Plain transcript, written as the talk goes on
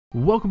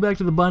Welcome back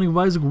to the Binding of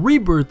Isaac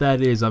Rebirth, that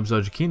is. I'm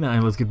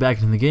SgtKeeneye. Let's get back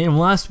into the game.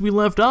 Last we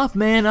left off,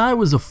 man, I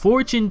was a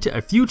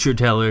future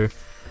teller.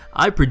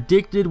 I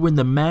predicted when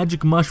the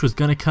magic mush was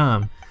gonna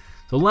come.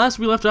 So last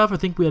we left off, I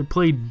think we had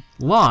played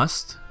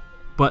Lost,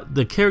 but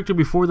the character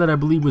before that I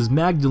believe was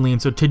Magdalene.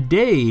 So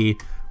today,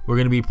 we're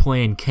gonna be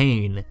playing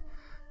Cain.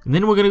 And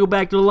then we're gonna go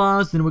back to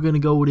Lost, then we're gonna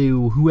go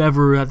to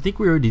whoever. I think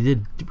we already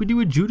did. Did we do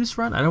a Judas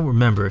run? I don't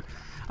remember.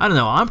 I don't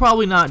know. I'm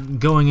probably not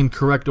going in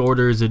correct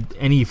orders at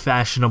any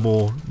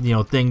fashionable,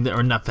 thing that,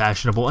 or not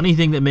fashionable,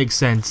 anything that makes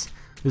sense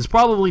is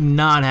probably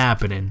not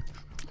happening.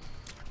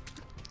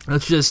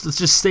 Let's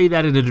just say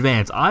that in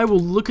advance. I will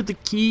look at the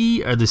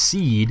key or the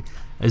seed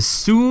as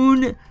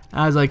soon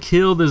as I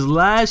kill this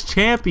last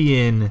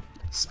champion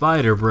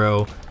spider,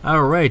 bro.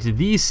 All right,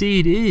 the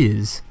seed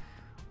is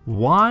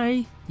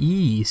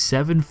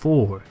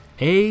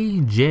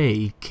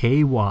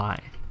YE74AJKY.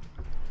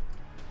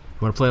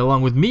 Want to play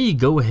along with me?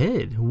 Go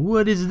ahead.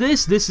 What is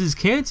this? This is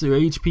cancer.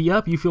 HP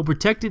up. You feel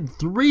protected.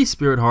 3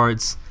 spirit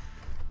hearts.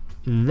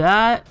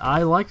 That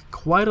I like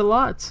quite a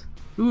lot.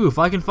 Ooh, if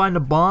I can find a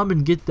bomb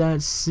and get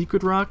that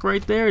secret rock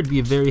right there, I'd be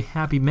a very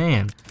happy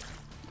man.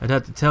 I'd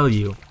have to tell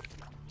you.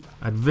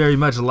 I'd very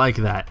much like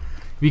that.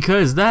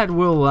 Because that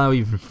will allow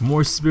even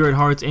more spirit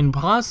hearts and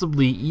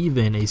possibly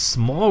even a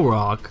small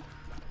rock,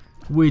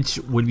 which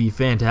would be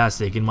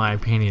fantastic in my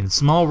opinion.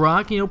 Small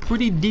rock,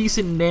 pretty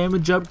decent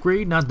damage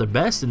upgrade, not the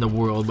best in the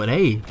world, but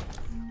hey,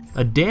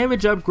 a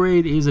damage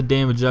upgrade is a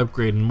damage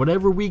upgrade, and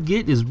whatever we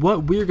get is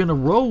what we're gonna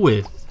roll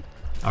with.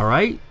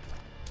 Alright?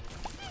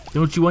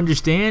 Don't you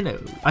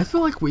understand? I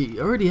feel like we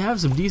already have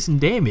some decent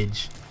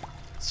damage.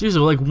 Seriously,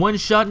 like one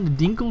shot into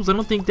Dinkles, I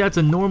don't think that's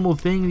a normal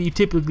thing that you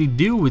typically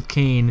do with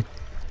Cain.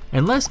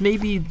 Unless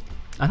maybe,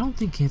 I don't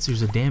think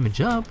cancer's a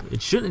damage up,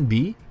 it shouldn't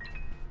be.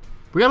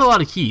 We got a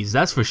lot of keys,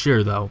 that's for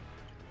sure though.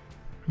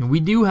 We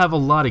do have a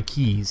lot of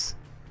keys.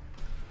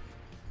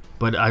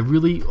 But I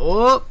really,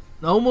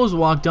 almost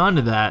walked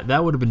onto that.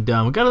 That would have been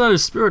dumb. We got another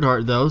spirit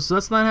heart though, so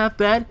that's not half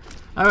bad.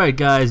 Alright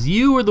guys,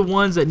 you are the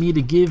ones that need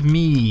to give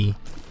me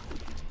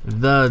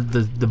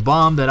the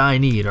bomb that I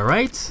need,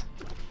 alright?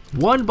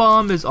 One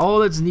bomb is all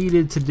that's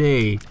needed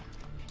today.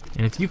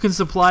 And if you can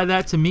supply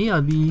that to me,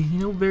 I'll be,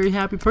 a very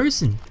happy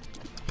person.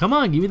 Come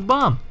on, give me the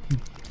bomb.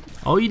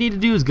 All you need to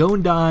do is go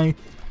and die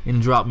and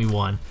drop me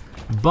one.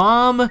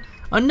 Bomb,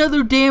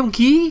 another damn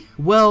key?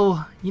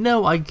 Well,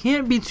 I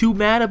can't be too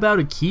mad about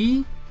a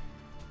key,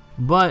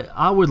 but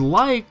I would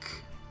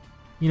like,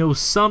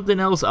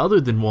 something else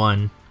other than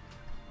one.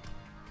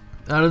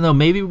 I don't know,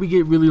 maybe we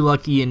get really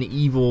lucky and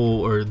evil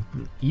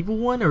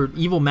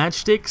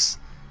matchsticks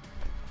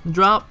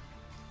drop.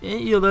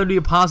 That'd be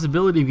a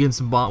possibility of getting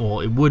some bomb.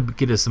 Well, it would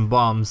get us some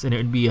bombs, and it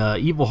would be a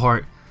evil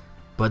heart,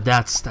 but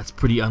that's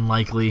pretty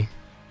unlikely,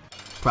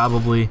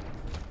 probably.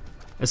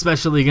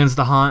 Especially against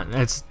the haunt,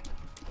 that's,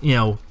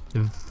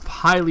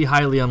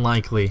 highly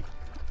unlikely.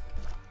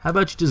 How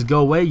about you just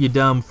go away, you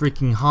dumb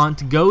freaking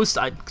haunt ghost?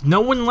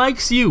 No one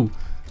likes you.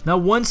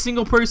 Not one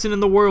single person in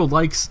the world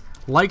likes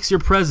your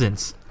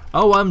presence.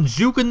 Oh, I'm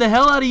juking the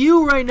hell out of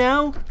you right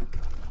now.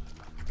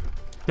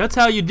 That's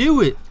how you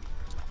do it.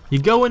 You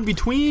go in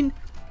between.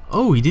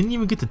 Oh, he didn't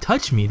even get to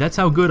touch me. That's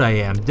how good I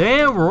am.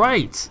 Damn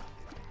right.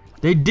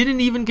 They didn't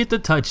even get to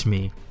touch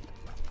me.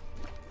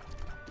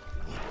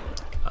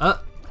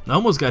 I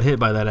almost got hit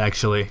by that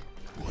actually.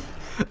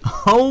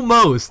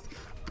 Almost.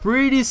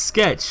 Pretty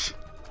sketch,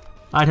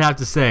 I'd have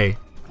to say.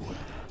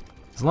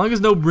 As long as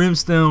no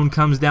brimstone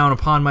comes down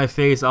upon my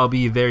face, I'll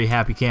be a very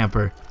happy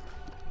camper.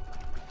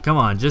 Come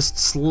on, just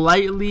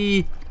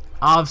slightly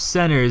off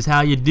center is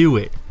how you do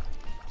it.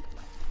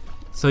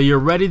 So you're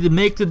ready to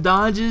make the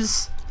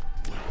dodges?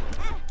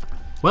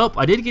 Well,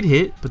 I did get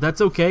hit, but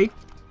that's okay.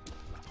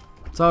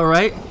 It's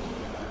alright.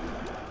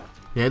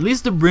 Yeah, at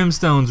least the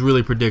brimstone's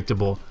really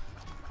predictable.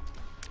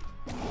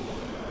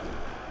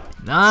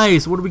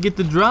 Nice. What do we get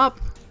to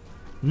drop?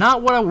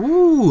 Not what I.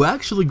 Ooh,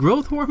 actually,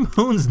 growth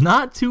hormones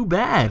not too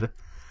bad.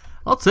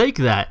 I'll take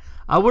that.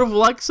 I would have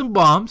liked some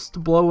bombs to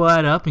blow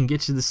that up and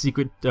get you the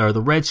secret, or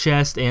the red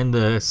chest and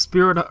the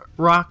spirit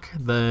rock,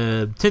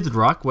 the tinted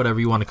rock, whatever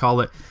you want to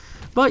call it.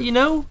 But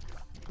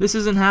this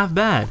isn't half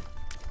bad.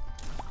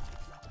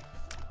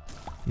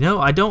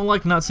 I don't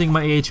like not seeing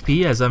my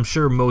HP, as I'm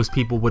sure most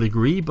people would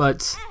agree.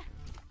 But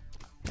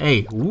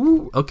hey,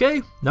 ooh,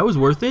 okay, that was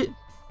worth it.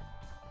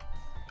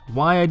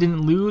 Why I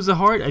didn't lose a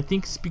heart? I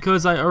think it's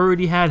because I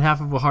already had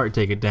half of a heart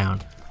take it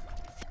down.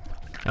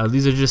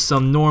 These are just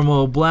some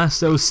normal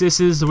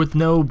blasto-sisses with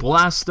no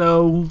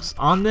blastos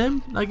on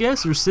them, I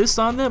guess, or cis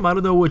on them. I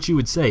don't know what you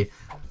would say.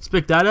 Let's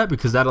pick that up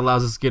because that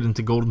allows us to get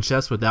into golden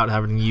chests without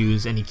having to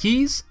use any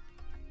keys,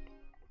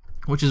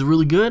 which is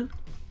really good.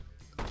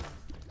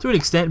 To an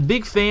extent,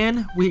 big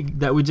fan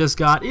that we just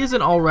got is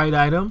an alright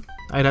item,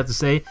 I'd have to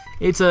say.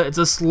 It's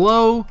a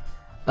slow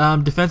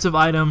defensive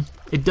item.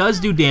 It does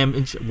do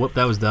damage. Whoop,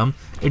 that was dumb.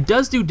 It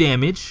does do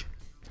damage,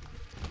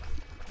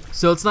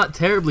 so it's not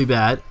terribly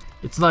bad.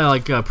 It's not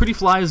like Pretty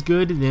Fly is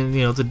good, and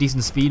it's a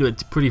decent speed,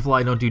 but Pretty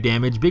Fly don't do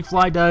damage. Big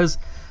Fly does,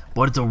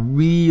 but it's a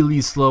really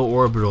slow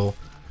orbital.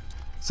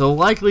 So the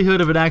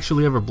likelihood of it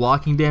actually ever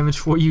blocking damage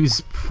for you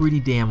is pretty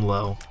damn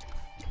low,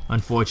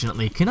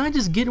 unfortunately. Can I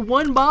just get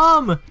one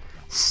bomb?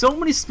 So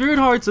many spirit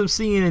hearts I'm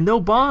seeing and no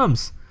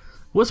bombs.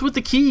 What's with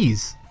the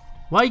keys?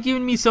 Why are you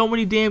giving me so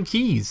many damn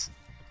keys?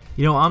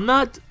 You know, I'm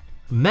not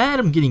mad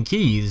I'm getting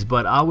keys,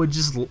 but I would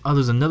just... Oh,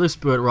 there's another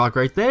spirit rock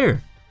right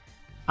there.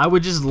 I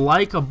would just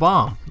like a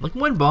bomb. Like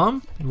one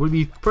bomb would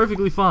be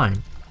perfectly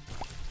fine.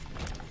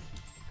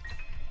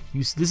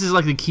 This is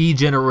like the key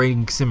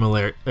generating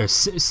simulator,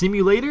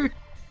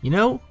 you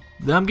know?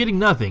 I'm getting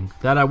nothing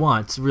that I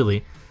want,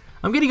 really.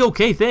 I'm getting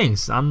okay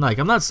things. I'm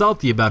not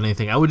salty about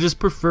anything. I would just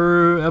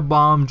prefer a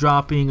bomb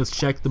dropping. Let's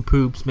check the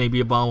poops. Maybe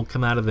a bomb will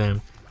come out of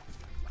them.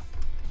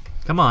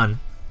 Come on.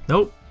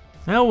 Nope.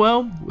 Oh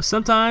well,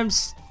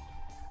 sometimes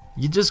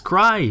you just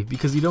cry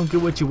because you don't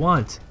get what you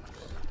want.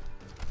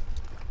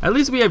 At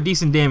least we have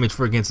decent damage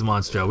for against the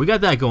Monstro. We got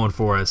that going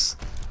for us.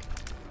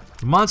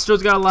 The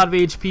Monstro's got a lot of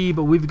HP,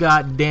 but we've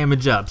got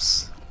damage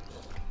ups.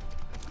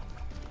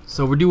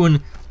 So we're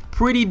doing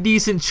pretty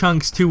decent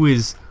chunks to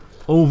his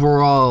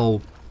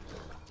overall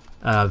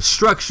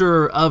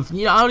structure of,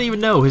 you know, I don't even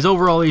know his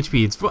overall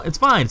HP. It's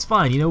fine, it's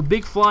fine. You know,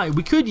 Big Fly,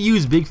 we could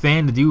use Big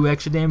Fan to do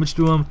extra damage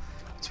to him.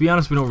 To be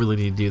honest, we don't really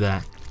need to do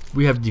that.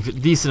 We have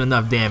decent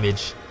enough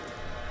damage.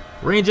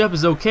 Range up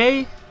is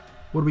okay.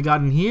 What do we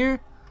got in here?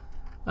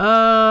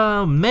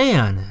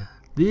 Man,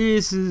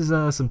 this is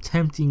some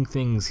tempting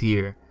things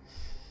here.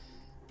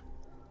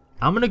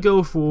 I'm gonna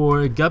go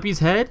for Guppy's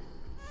Head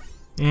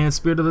and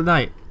Spirit of the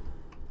Night.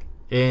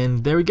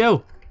 And there we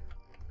go.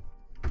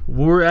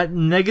 We're at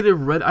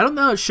negative red. I'm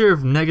not sure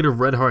if negative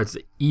red hearts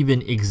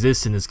even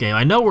exist in this game.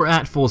 I know we're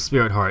at full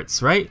spirit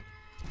hearts, right?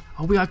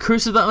 Oh, we got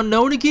Curse of the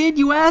Unknown again,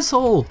 you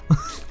asshole!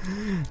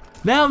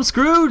 Now I'm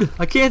screwed.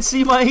 I can't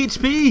see my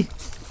HP.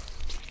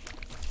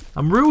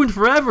 I'm ruined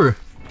forever.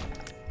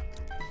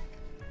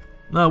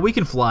 No, we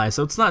can fly,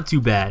 so it's not too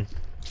bad.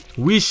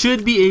 We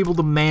should be able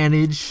to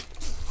manage,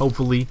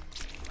 hopefully.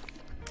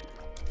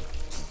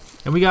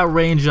 And we got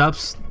range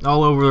ups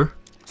all over.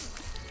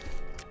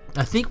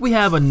 I think we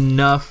have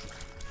enough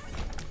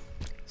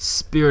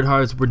spirit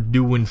hearts. We're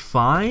doing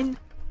fine.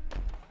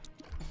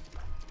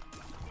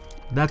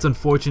 That's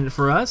unfortunate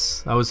for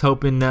us. I was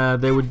hoping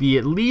there would be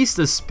at least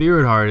a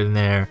spirit heart in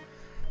there.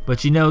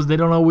 But you know, they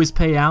don't always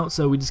pay out,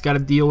 so we just gotta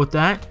deal with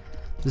that.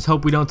 Just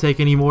hope we don't take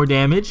any more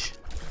damage.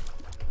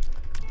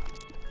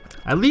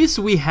 At least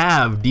we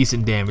have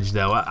decent damage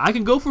though. I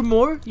can go for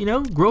more, you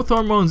know. Growth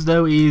hormones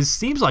though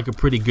seems like a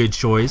pretty good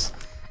choice.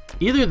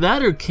 Either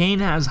that or Kane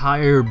has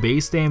higher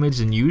base damage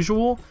than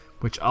usual,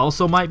 which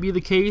also might be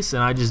the case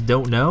and I just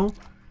don't know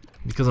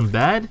because I'm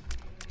bad.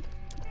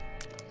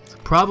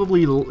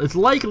 It's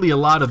likely a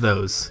lot of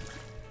those,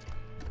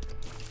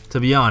 to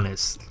be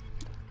honest.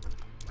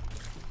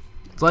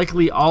 It's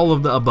likely all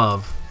of the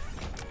above.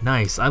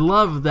 Nice. I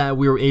love that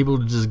we were able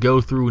to just go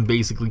through and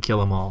basically kill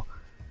them all.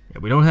 Yeah,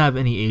 we don't have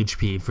any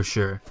HP for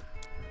sure.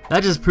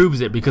 That just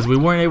proves it because we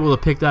weren't able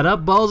to pick that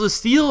up. Balls of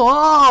Steel.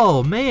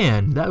 Oh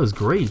man, that was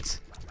great.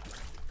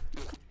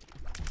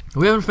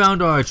 We haven't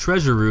found our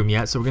treasure room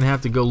yet, so we're gonna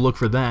have to go look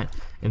for that.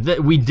 And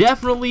we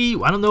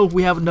definitely, I don't know if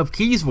we have enough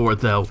keys for it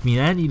though. I mean,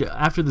 I need,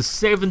 after the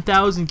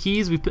 7,000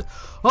 keys we picked.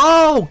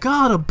 Oh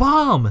god, a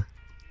bomb!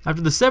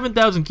 After the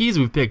 7,000 keys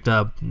we've picked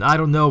up, I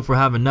don't know if we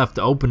have enough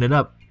to open it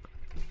up.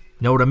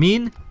 Know what I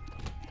mean?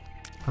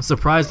 I'm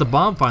surprised the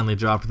bomb finally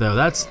dropped though.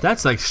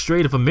 That's like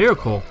straight of a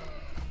miracle.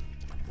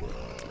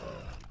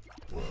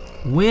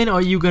 When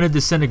are you gonna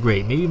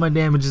disintegrate? Maybe my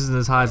damage isn't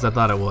as high as I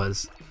thought it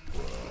was.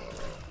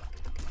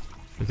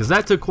 Because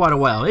that took quite a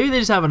while. Maybe they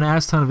just have an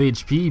ass ton of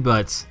HP,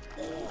 but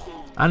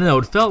I don't know,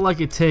 it felt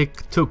like it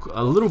took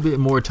a little bit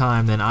more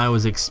time than I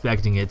was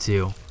expecting it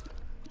to.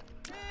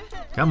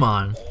 Come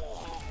on.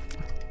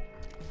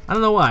 I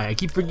don't know why. I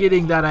keep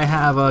forgetting that I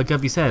have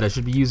Guppy's Head. I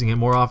should be using it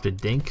more often.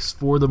 Thanks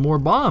for the more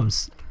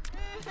bombs.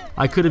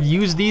 I could have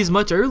used these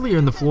much earlier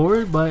in the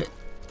floor, but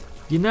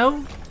you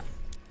know,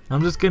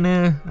 I'm just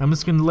gonna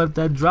let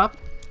that drop.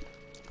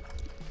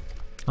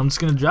 I'm just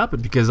gonna drop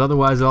it because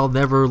otherwise I'll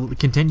never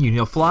continue. You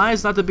know,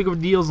 flies not that big of a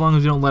deal as long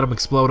as you don't let them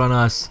explode on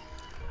us.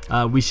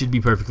 We should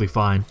be perfectly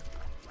fine.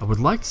 I would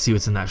like to see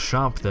what's in that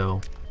shop though,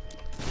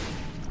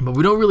 but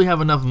we don't really have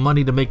enough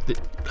money to make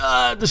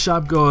the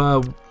shop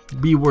go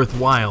be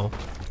worthwhile.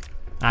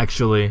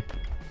 Actually,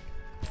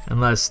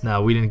 unless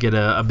no, we didn't get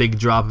a big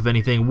drop of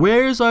anything.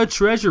 Where's our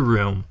treasure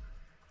room?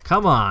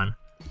 Come on,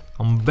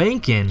 I'm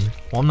banking.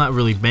 Well, I'm not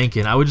really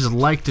banking. I would just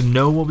like to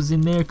know what was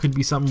in there. Could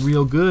be something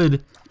real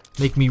good.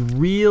 Make me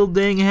real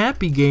dang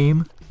happy,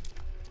 game.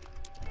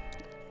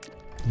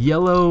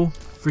 Yellow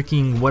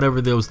freaking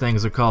whatever those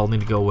things are called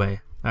need to go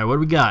away. Alright, what do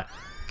we got?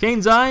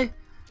 Kane's Eye?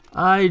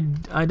 I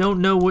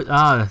don't know what...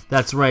 Ah,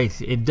 that's right.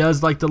 It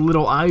does like the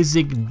little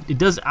Isaac... It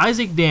does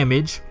Isaac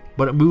damage,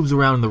 but it moves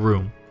around the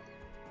room.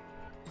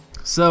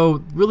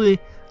 So, really,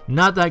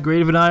 not that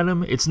great of an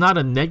item. It's not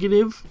a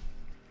negative.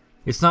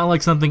 It's not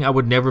like something I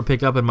would never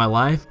pick up in my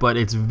life, but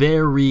it's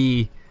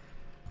very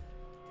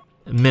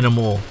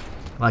minimal,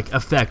 like,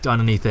 effect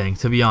on anything,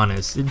 to be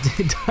honest.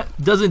 It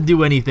doesn't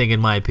do anything in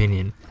my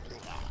opinion.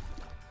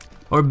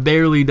 or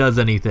barely does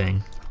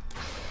anything.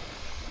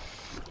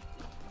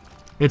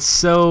 It's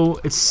so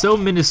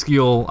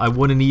minuscule. I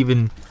don't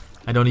even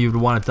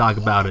want to talk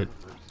about it.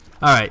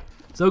 All right.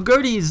 So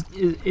Gertie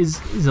is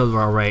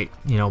alright,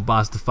 you know,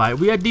 boss to fight.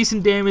 We had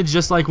decent damage,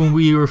 just like when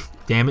we were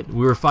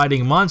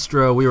fighting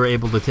Monstro. We were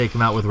able to take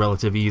him out with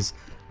relative ease.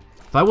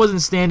 If I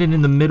wasn't standing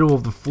in the middle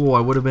of the floor,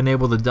 I would have been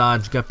able to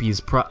dodge Guppy's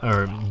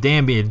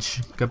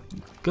damage.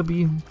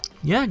 Guppy,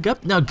 yeah,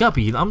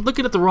 Guppy. I'm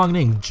looking at the wrong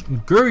name.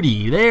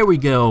 Gertie. There we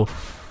go.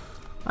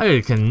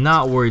 I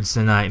cannot words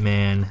tonight,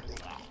 man.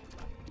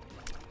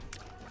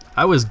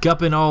 I was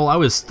gupping all. I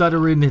was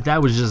stuttering.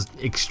 That was just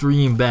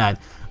extreme bad.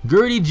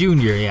 Gertie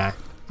Jr., yeah.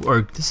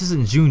 Or, this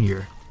isn't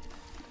Junior.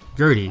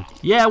 Gertie.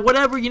 Yeah,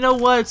 whatever, you know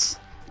what?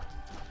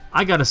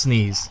 I gotta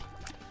sneeze.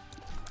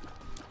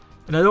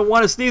 And I don't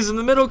want to sneeze in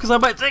the middle because I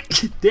might take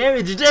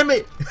damage, damn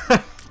it!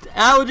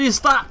 Allergies,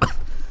 stop!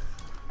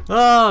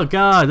 Oh,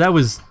 God, that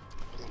was...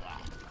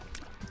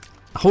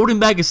 Holding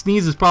back a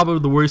sneeze is probably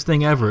the worst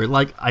thing ever.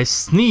 Like, I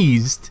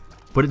sneezed,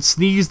 but it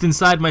sneezed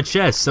inside my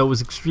chest, so it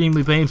was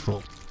extremely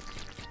painful.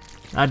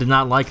 I did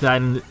not like that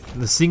in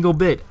the single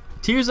bit.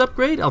 Tears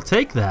upgrade? I'll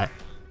take that.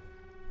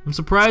 I'm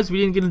surprised we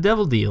didn't get a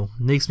devil deal.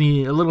 Makes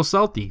me a little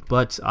salty,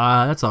 but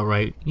that's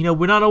alright. You know,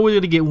 we're not always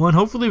going to get one.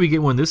 Hopefully we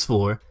get one this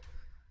floor.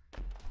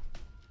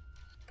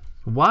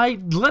 Why?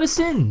 Let us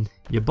in,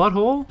 you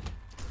butthole.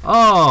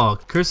 Oh,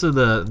 Curse of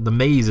the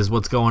Maze is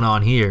what's going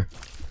on here.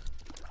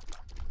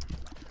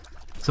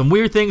 Some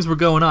weird things were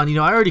going on. You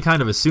know, I already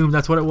kind of assumed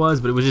that's what it was,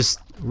 but it was just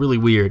really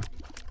weird.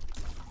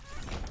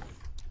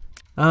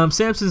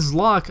 Samson's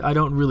Lock I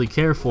don't really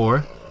care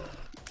for,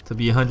 to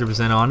be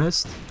 100%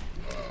 honest.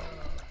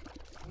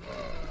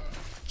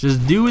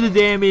 Just do the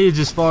damage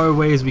as far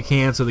away as we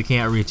can so they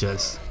can't reach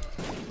us.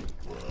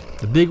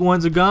 The big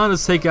ones are gone.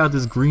 Let's take out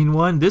this green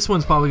one. This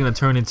one's probably going to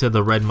turn into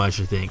the red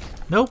mush, I think.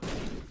 Nope.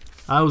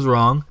 I was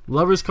wrong.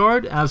 Lover's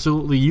card,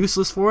 absolutely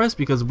useless for us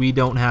because we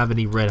don't have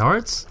any red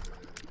hearts.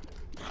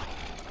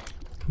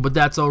 But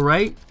that's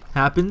alright.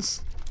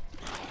 Happens.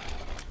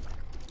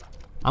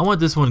 I want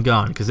this one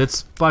gone because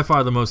it's by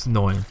far the most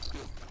annoying.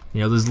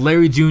 You know, this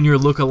Larry Jr.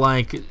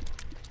 look-alike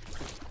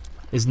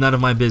is none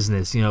of my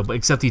business, you know, but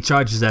except he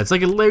charges that. It's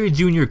like a Larry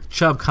Jr.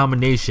 Chubb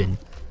combination.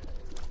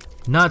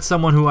 Not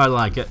someone who I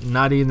like,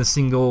 not even the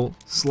single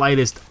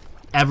slightest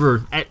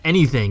ever at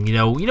anything, you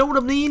know what I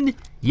mean?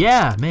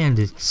 Yeah, man,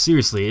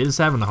 seriously, it is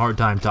having a hard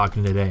time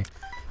talking today.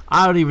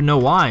 I don't even know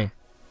why.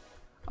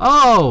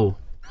 Oh!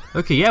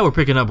 Okay, yeah, we're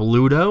picking up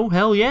Ludo.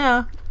 Hell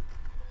yeah.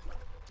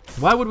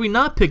 Why would we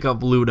not pick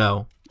up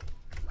Ludo?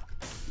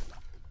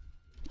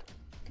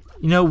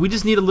 You know, we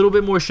just need a little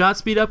bit more shot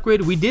speed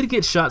upgrade. We did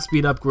get shot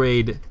speed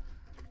upgrade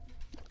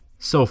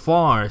so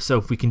far, so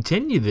if we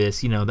continue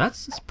this, you know,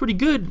 that's pretty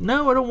good.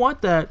 No, I don't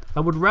want that.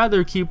 I would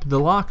rather keep the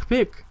lock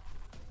pick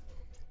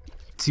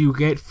to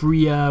get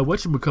free,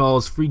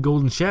 whatchamacalls, free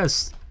golden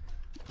chests.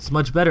 It's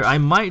much better. I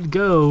might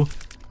go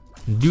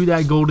do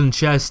that golden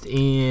chest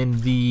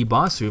in the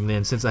boss room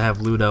then, since I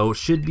have Ludo.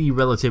 Should be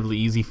relatively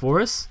easy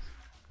for us.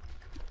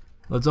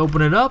 Let's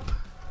open it up.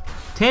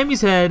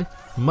 Tammy's head,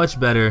 much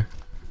better,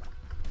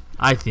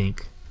 I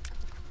think.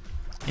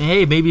 And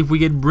hey, maybe if we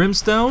get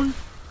Brimstone,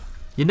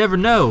 you never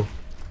know.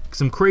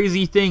 Some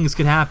crazy things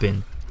could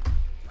happen.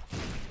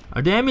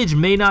 Our damage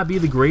may not be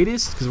the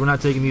greatest because we're not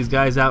taking these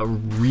guys out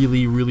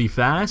really, really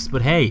fast.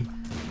 But hey,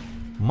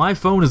 my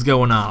phone is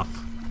going off.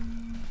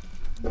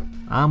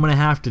 I'm gonna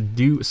have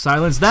to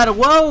silence that.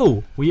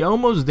 Whoa! We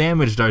almost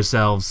damaged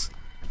ourselves.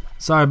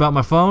 Sorry about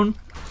my phone.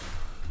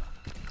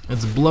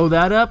 Let's blow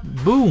that up.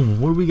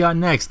 Boom. What do we got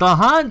next? The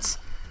Hunt!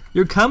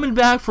 You're coming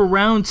back for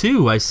round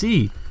 2. I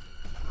see.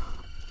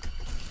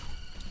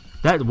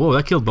 Whoa,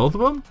 that killed both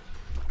of them?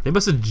 They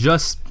must have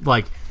just,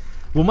 like,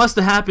 what must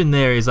have happened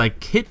there is I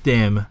hit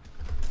them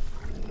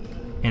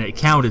and it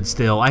counted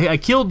still. I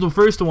killed the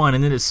first one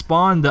and then it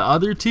spawned the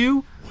other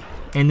two,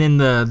 and then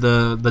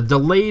the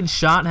delayed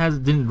shot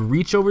didn't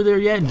reach over there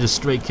yet and just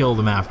straight killed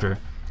them after.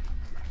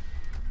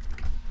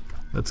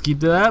 Let's keep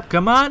that up.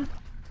 Come on.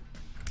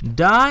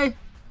 Die.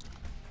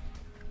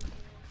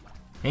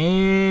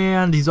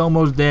 And he's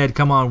almost dead.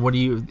 Come on,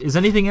 is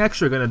anything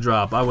extra gonna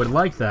drop? I would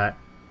like that.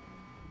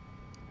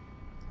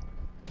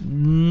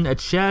 A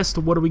chest,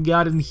 what do we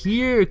got in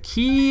here? A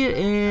key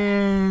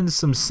and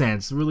some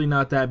cents. Really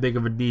not that big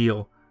of a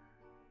deal.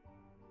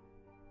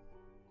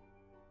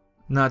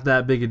 Not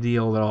that big a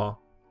deal at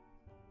all.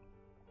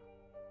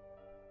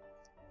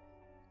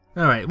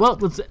 Alright, well,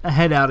 let's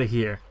head out of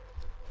here.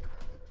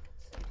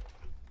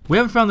 We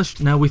haven't found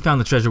we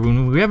found the treasure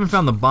room. We haven't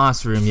found the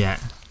boss room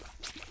yet.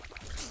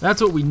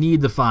 That's what we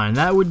need to find.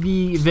 That would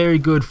be very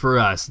good for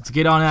us. Let's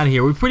get on out of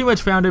here. We pretty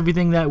much found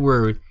everything that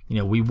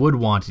we would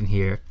want in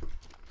here.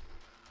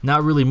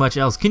 Not really much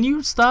else. Can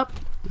you stop?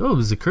 Oh,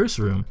 there's a curse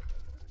room.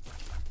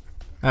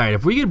 Alright,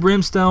 if we get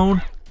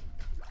Brimstone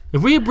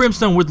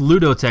with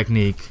Ludo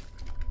technique,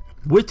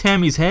 with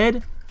Tammy's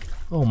head,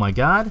 oh my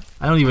god,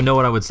 I don't even know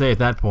what I would say at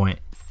that point.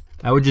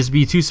 I would just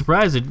be too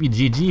surprised. It'd be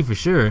GG for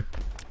sure.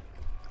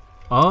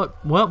 Oh,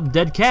 well,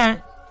 dead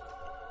cat.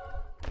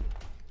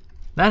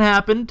 That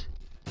happened.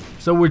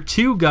 So we're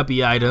 2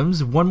 guppy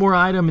items, 1 more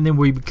item, and then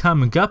we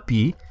become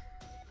guppy.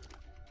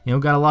 You know,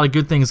 got a lot of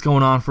good things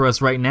going on for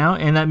us right now,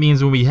 and that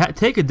means when we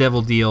take a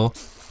devil deal,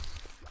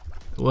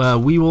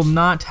 we will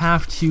not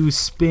have to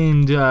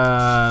spend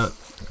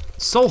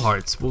soul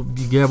hearts. We'll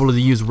be able to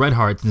use red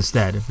hearts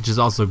instead, which is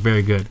also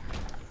very good.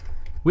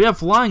 We have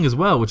flying as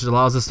well, which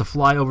allows us to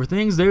fly over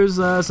things. There's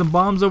some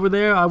bombs over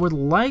there I would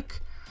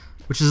like,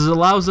 which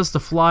allows us to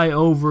fly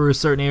over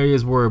certain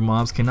areas where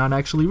mobs cannot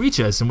actually reach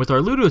us. And with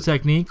our Ludo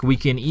technique, we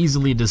can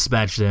easily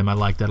dispatch them. I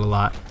like that a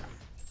lot.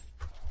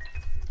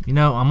 You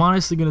know, I'm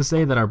honestly going to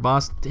say that our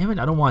boss... Damn it,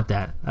 I don't want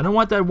that. I don't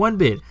want that one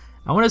bit.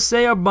 I want to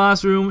say our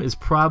boss room is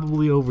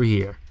probably over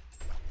here.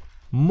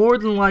 More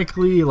than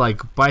likely,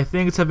 like, by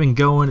things have been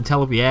going to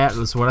teleport... Yeah,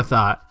 that's what I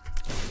thought.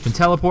 Been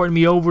teleporting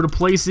me over to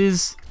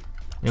places.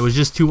 It was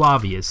just too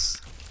obvious.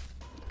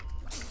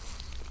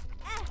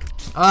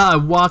 I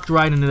walked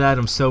right into that.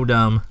 I'm so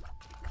dumb.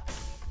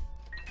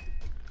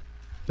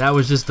 That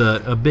was just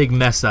a big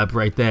mess up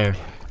right there.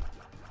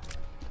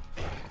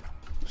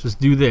 Let's just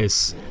do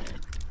this.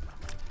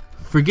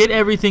 Forget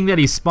everything that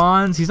he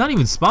spawns. He's not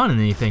even spawning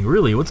anything,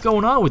 really. What's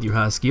going on with you,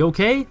 Husky,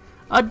 okay?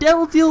 A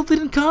devil deal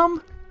didn't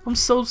come? I'm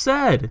so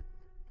sad.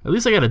 At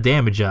least I got a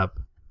damage up.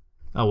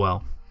 Oh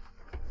well.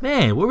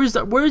 Man, where's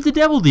the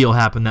devil deal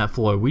happen that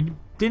floor? We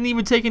didn't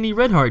even take any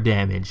red heart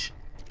damage.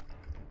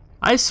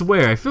 I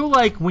swear, I feel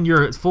like when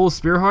you're full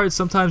spirit heart,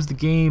 sometimes the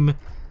game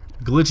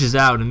glitches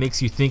out and makes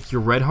you think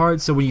you're red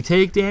heart, so when you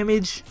take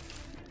damage,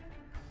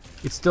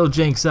 it still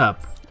janks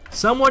up.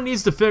 Someone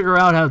needs to figure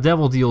out how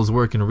devil deals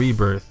work in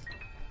Rebirth.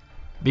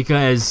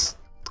 Because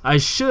I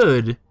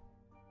should,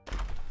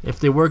 if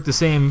they work the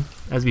same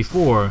as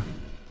before,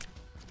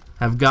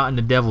 have gotten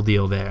a devil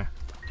deal there.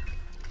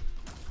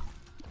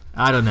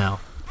 I don't know.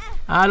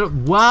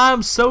 Why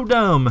I'm so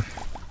dumb?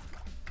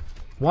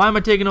 Why am I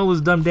taking all this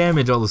dumb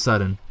damage all of a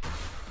sudden?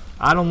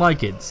 I don't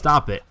like it.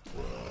 Stop it.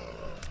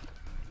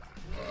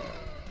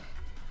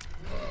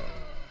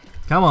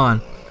 Come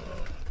on.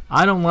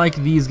 I don't like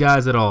these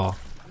guys at all.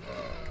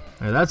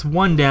 Right, that's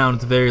 1 down at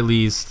the very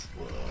least.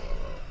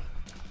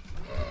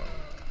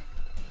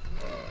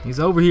 He's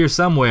over here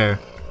somewhere.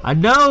 I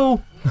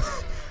know!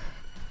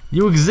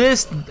 You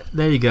exist!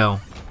 There you go.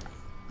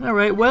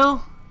 Alright,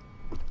 well,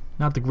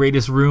 not the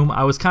greatest room.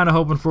 I was kind of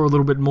hoping for a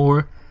little bit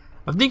more.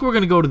 I think we're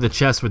going to go to the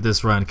chest with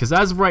this run, because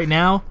as of right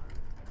now,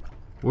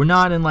 we're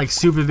not in like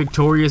super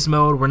victorious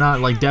mode. We're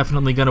not like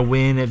definitely going to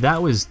win.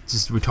 That was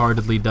just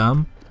retardedly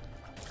dumb.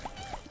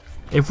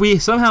 If we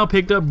somehow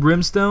picked up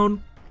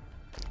Brimstone,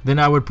 then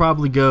I would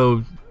probably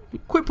go...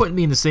 Quit putting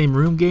me in the same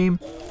room game.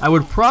 I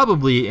would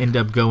probably end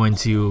up going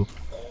to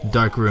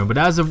Dark Room, but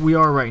as of we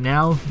are right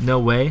now, no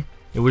way.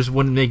 It just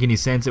wouldn't make any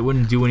sense. It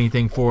wouldn't do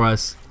anything for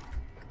us.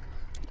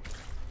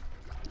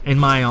 In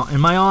my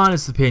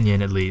honest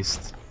opinion, at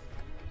least.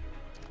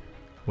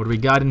 What do we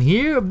got in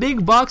here? A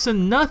big box of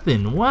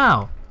nothing.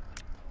 Wow.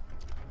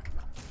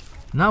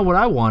 Not what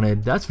I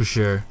wanted, that's for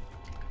sure.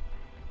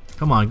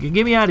 Come on,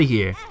 get me out of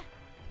here.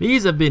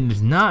 These have been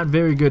not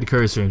very good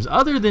curse rooms.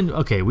 Other than,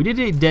 okay, we did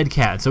a dead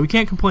cat, so we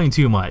can't complain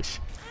too much.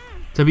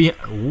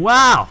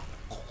 Wow.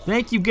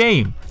 Thank you,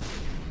 game.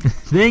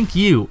 Thank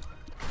you.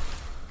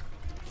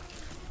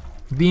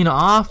 Being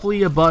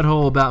awfully a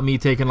butthole about me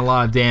taking a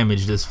lot of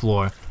damage this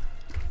floor.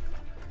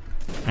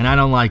 And I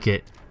don't like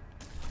it.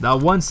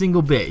 Not one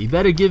single bit. You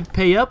better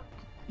pay up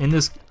in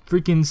this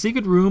freaking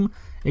secret room.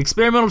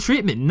 Experimental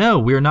treatment. No,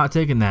 we are not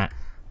taking that.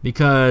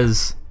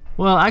 Because,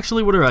 well,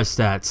 actually, what are our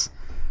stats?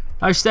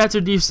 Our stats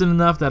are decent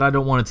enough that I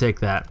don't want to take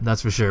that.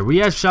 That's for sure. We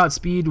have shot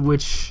speed,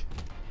 which...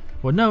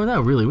 Well, no,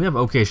 not really. We have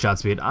okay shot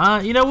speed.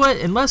 You know what?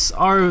 Unless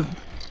our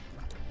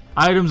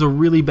items are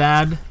really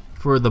bad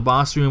for the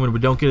boss room and we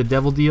don't get a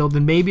devil deal,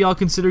 then maybe I'll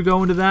consider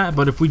going to that.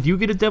 But if we do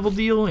get a devil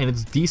deal and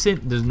it's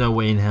decent, there's no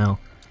way in hell.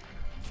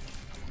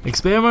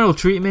 Experimental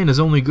treatment is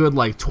only good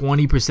like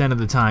 20% of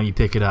the time you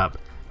pick it up,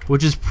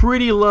 which is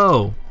pretty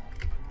low.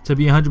 To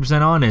be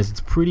 100% honest,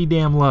 it's pretty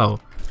damn low.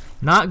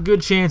 Not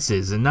good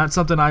chances, and not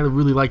something I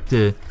really like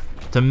to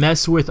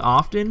mess with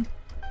often.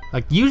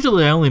 Like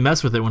usually I only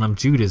mess with it when I'm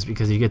Judas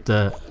because you get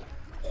the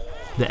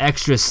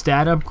extra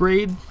stat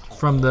upgrade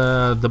from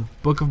the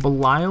Book of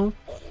Belial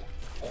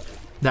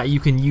that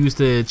you can use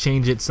to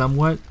change it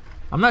somewhat.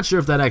 I'm not sure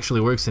if that actually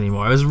works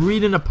anymore. I was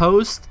reading a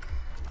post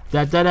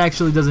that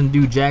actually doesn't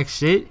do jack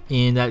shit,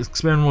 and that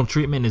experimental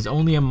treatment is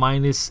only a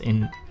minus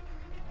and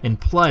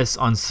plus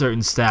on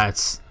certain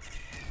stats,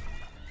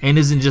 and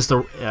isn't just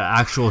a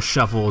actual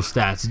shuffle of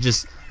stats. It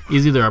just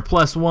is either a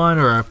 +1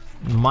 or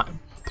a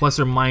plus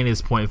or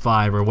minus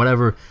 0.5 or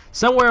whatever,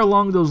 somewhere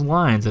along those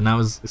lines. And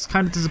it's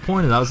kind of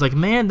disappointed. I was like,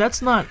 man,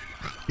 that's not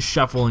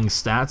shuffling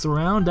stats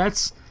around.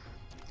 That's,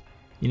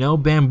 you know,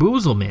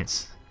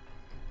 bamboozlement.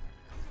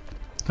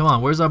 Come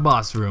on, where's our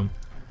boss room?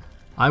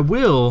 I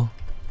will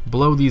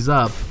blow these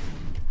up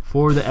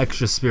for the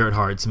extra spirit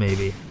hearts,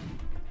 maybe.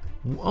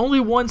 Only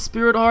 1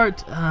 spirit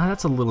heart?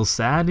 That's a little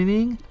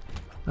saddening.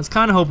 I was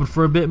kind of hoping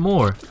for a bit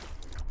more,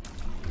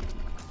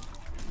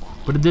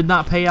 but it did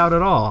not pay out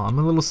at all. I'm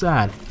a little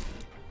sad.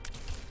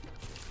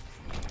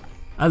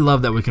 I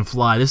love that we can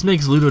fly. This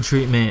makes Ludovico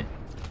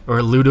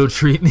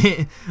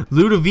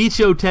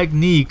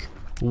technique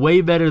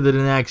way better than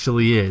it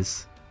actually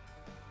is.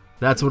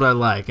 That's what I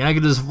like. And I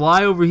can just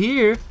fly over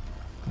here.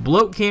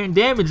 Bloat can't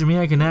damage me.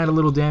 I can add a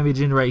little damage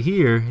in right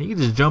here. He can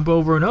just jump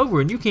over and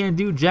over, and you can't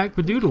do jack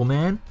padoodle,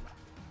 man.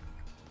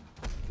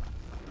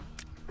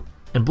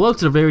 And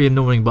Bloat's a very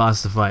annoying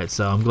boss to fight,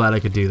 so I'm glad I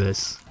could do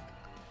this.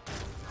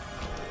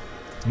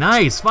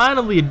 Nice!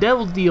 Finally, a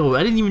devil deal.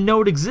 I didn't even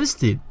know it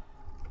existed.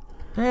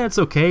 It's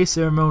okay.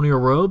 Ceremonial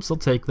robes. I'll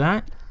take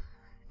that.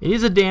 It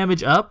is a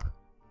damage up.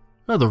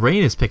 Oh, the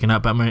rain is picking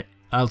up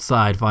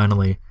outside,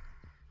 finally.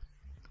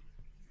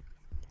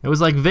 It was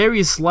like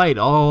very slight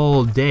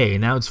all day.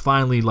 Now it's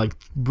finally like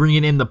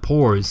bringing in the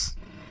pores.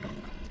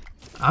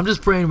 I'm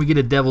just praying we get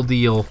a devil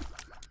deal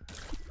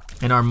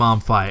in our mom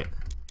fight,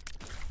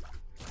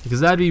 because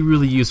that'd be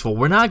really useful.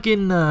 We're not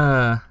getting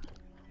a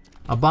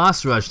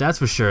boss rush, that's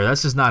for sure.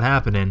 That's just not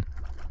happening.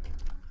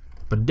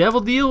 But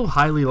devil deal,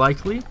 highly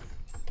likely.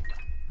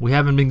 We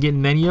haven't been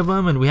getting many of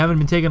them, and we haven't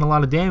been taking a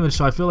lot of damage,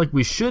 so I feel like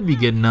we should be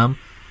getting them.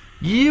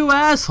 You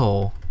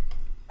asshole!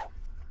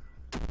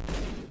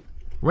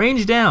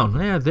 Range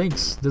down. Yeah,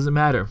 thanks. Doesn't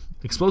matter.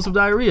 Explosive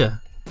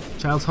diarrhea.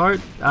 Child's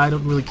heart. I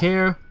don't really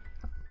care.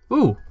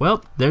 Ooh,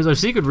 well, there's our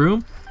secret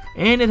room.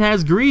 And it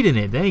has greed in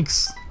it.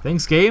 Thanks.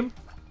 Thanks, game.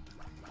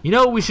 You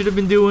know what we should have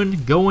been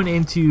doing? Going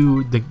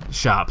into the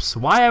shops.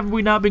 Why haven't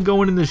we not been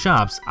going in the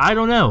shops? I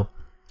don't know.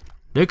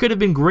 There could have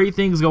been great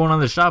things going on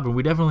in the shop, and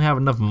we definitely have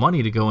enough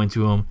money to go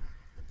into them.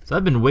 So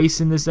I've been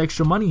wasting this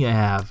extra money I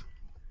have.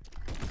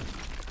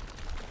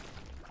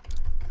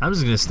 I'm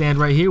just gonna stand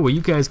right here where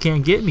you guys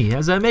can't get me. How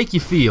does that make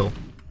you feel?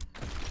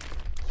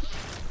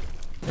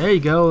 There you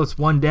go, that's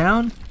one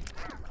down.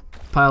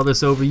 Pile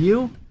this over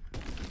you.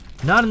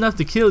 Not enough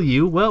to kill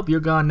you. Well, you're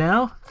gone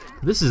now.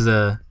 This is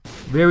a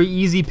very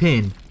easy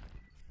pin,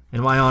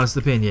 in my honest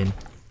opinion.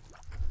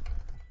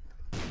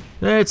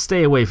 Let's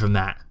stay away from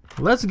that.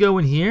 Let's go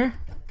in here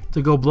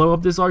to go blow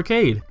up this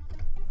arcade.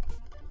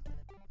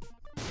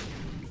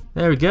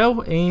 There we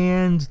go,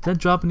 and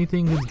didn't drop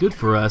anything that's good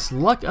for us.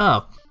 Luck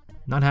up.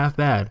 Not half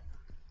bad.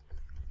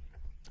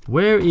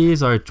 Where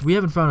is our... We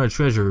haven't found our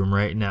treasure room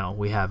right now.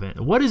 We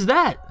haven't. What is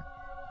that?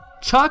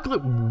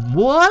 Chocolate...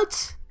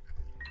 What?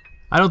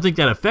 I don't think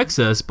that affects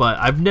us, but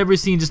I've never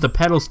seen just a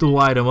pedestal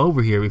item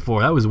over here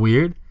before. That was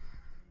weird.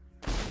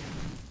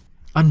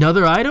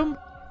 Another item?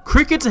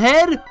 Cricket's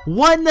head?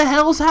 What in the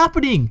hell's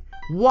happening?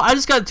 What? I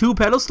just got 2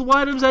 pedestal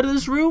items out of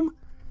this room?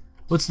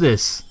 What's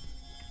this?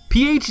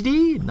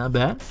 PhD? Not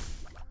bad.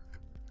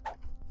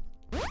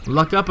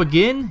 Luck up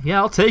again? Yeah,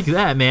 I'll take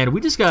that, man.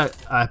 We just got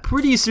a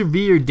pretty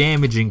severe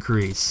damage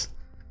increase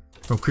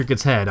from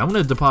Cricket's head. I'm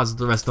gonna deposit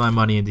the rest of my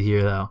money into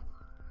here, though.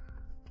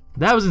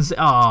 That was insane.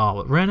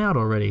 Oh, it ran out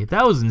already.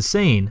 That was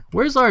insane.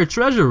 Where's our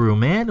treasure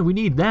room, man? We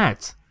need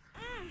that.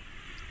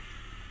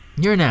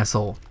 You're an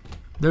asshole.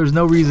 There's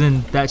no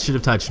reason that should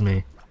have touched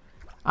me.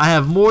 I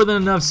have more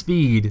than enough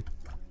speed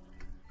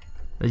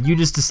that you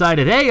just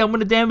decided, hey, I'm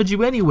gonna damage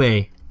you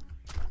anyway.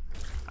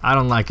 I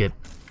don't like it.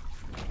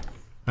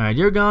 Alright,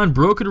 you're gone.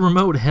 Broken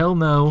remote, hell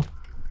no.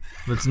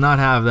 Let's not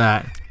have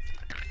that.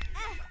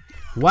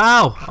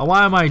 Wow,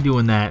 why am I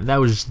doing that? That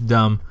was just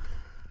dumb.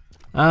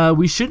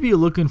 We should be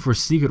looking for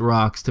secret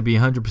rocks, to be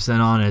 100%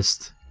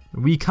 honest.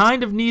 We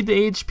kind of need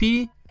the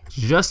HP,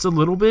 just a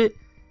little bit.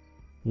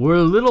 We're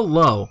a little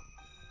low.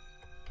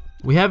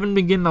 We haven't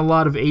been getting a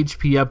lot of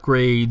HP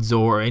upgrades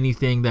or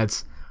anything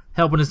that's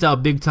helping us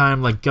out big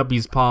time, like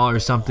Guppy's Paw or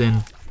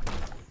something.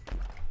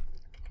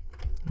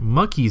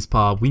 Monkey's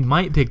Paw, we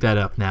might pick that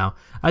up now.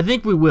 I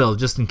think we will,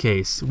 just in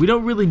case. We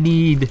don't really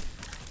need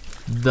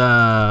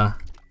the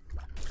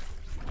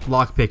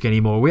lockpick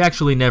anymore. We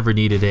actually never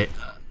needed it,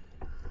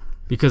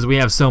 because we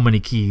have so many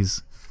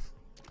keys.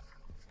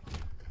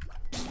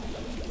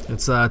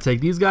 Let's take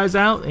these guys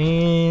out,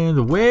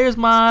 and where's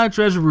my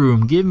treasure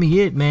room? Give me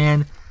it,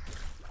 man.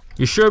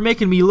 You're sure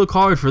making me look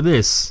hard for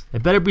this.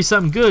 It better be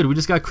something good. We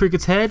just got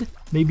Cricket's head.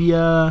 Maybe,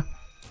 I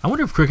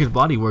wonder if Cricket's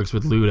body works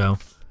with Ludo.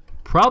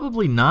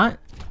 Probably not.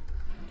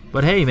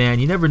 But hey, man,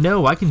 you never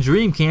know. I can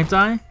dream, can't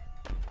I?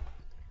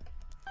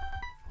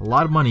 A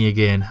lot of money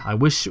again. I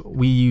wish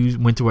we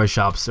went to our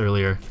shops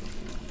earlier.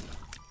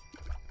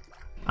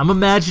 I'm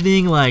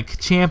imagining like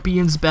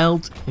Champion's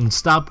Belt and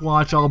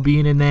Stopwatch all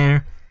being in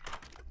there.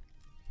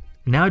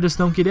 Now I just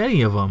don't get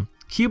any of them.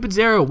 Cupid's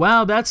Arrow,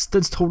 wow, that's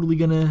totally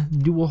gonna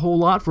do a whole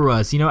lot for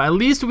us. You know, at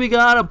least we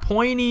got a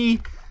pointy,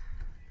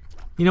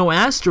 you know,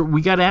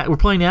 we're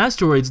playing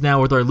asteroids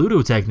now with our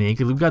Ludo technique.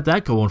 We've got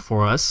that going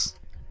for us.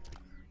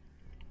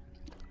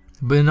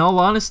 But in all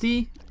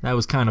honesty, that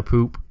was kind of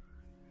poop.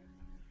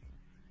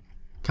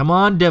 Come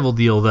on, Devil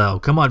Deal though.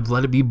 Come on,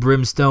 let it be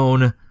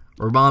Brimstone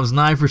or Mom's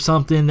Knife or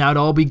something. That would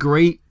all be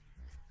great.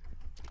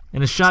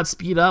 And a shot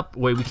speed up.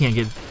 Wait, we can't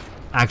get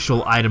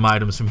actual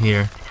items from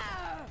here.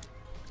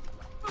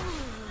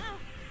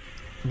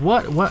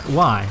 What?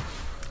 Why?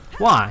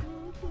 Why?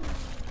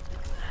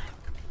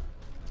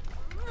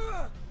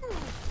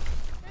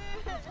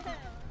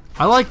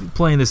 I like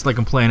playing this like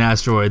I'm playing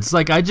Asteroids. It's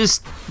like I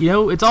just, you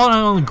know, it's all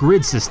on the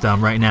grid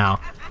system right now.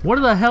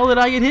 What the hell did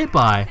I get hit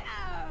by?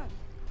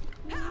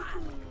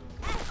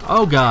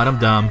 Oh god, I'm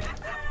dumb.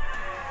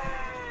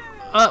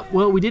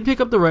 Well, we did pick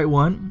up the right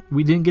one.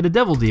 We didn't get a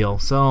devil deal,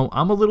 so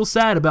I'm a little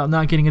sad about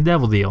not getting a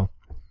devil deal.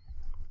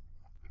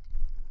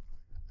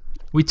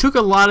 We took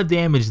a lot of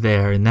damage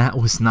there, and that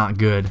was not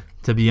good,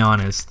 to be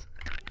honest.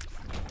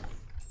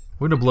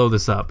 We're gonna blow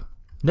this up.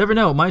 Never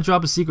know, it might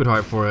drop a secret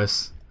heart for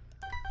us.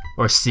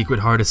 Or a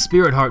secret heart, a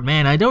spirit heart.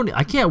 Man, I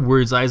can't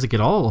words Isaac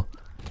at all.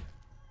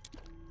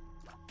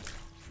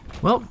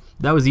 Well,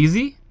 that was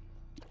easy.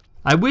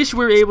 I wish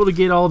we were able to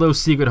get all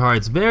those secret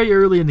hearts very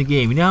early in the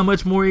game. You know how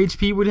much more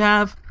HP we'd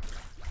have?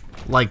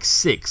 Like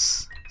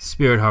 6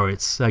 spirit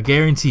hearts. I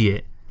guarantee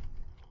it.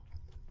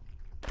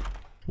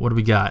 What do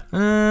we got?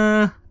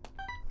 You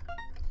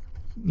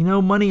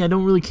know, money, I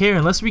don't really care.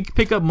 Unless we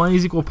pick up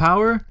money's equal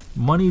power,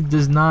 money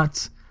is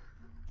not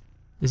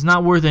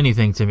worth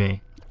anything to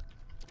me.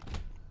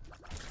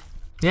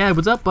 Yeah,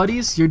 what's up,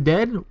 buddies? You're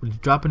dead? Would you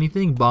drop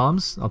anything?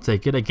 Bombs? I'll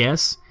take it, I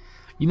guess.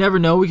 You never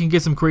know, we can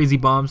get some crazy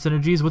bomb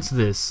synergies. What's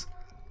this?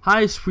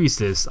 Highest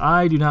Priestess.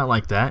 I do not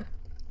like that.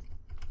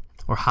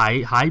 Or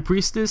High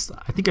Priestess?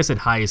 I think I said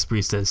Highest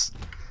Priestess.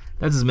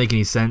 That doesn't make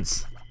any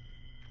sense.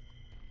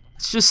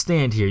 Let's just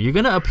stand here. You're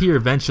gonna appear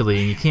eventually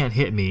and you can't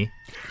hit me.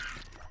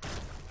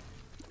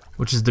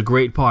 Which is the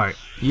great part.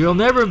 You'll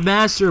never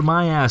master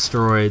my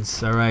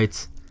asteroids,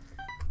 alright?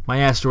 My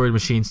asteroid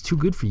machine's too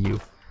good for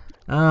you.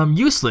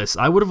 Useless.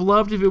 I would have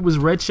loved if it was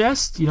red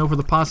chest, you know, for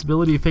the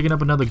possibility of picking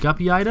up another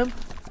guppy item.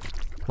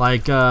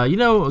 Like, you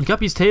know, a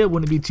guppy's tail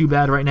wouldn't be too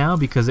bad right now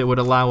because it would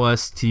allow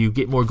us to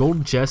get more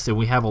golden chests and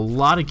we have a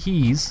lot of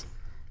keys.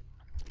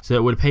 So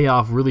it would pay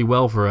off really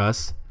well for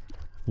us.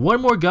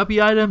 One more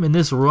guppy item and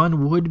this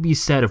run would be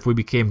set if we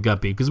became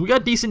guppy. Because we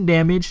got decent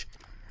damage,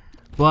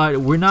 but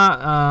we're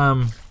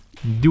not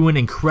doing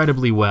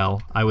incredibly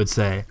well, I would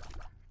say.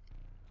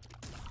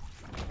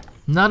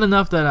 Not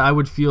enough that I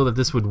would feel that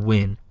this would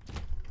win.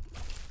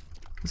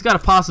 It's got a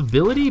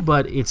possibility,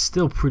 but it's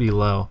still pretty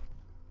low.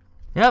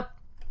 Yep.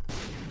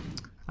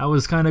 I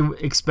was kind of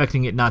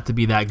expecting it not to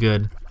be that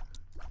good.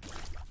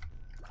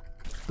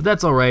 But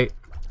that's alright.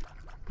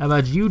 How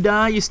about you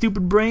die, you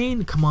stupid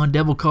brain? Come on,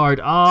 devil card.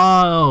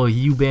 Oh,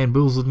 you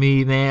bamboozled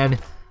me, man.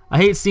 I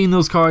hate seeing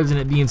those cards and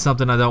it being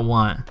something I don't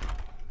want.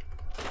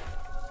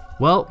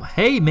 Well,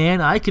 hey man,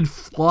 I can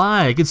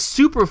fly. I can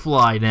super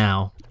fly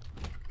now.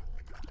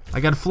 I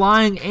got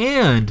flying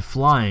and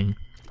flying.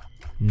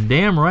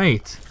 Damn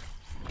right.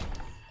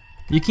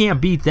 You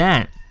can't beat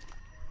that.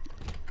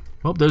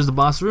 Well, there's the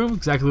boss room,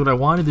 exactly what I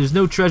wanted. There's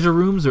no treasure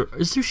rooms, or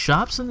is there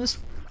shops in this,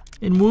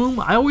 in Womb?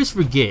 I always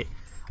forget.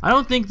 I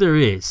don't think there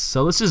is,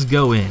 so let's just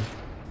go in.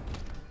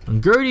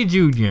 And Gertie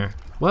Jr.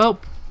 Well,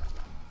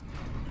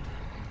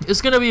 it's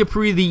gonna be a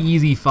pretty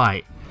easy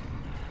fight,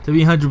 to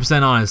be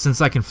 100% honest, since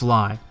I can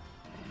fly.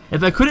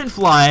 If I couldn't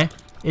fly,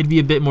 it'd be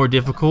a bit more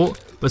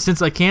difficult, but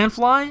since I can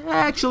fly,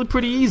 actually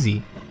pretty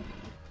easy.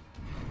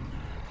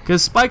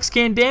 Cause spikes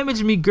can't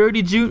damage me,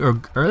 Gertie Jr.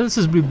 Or this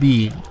would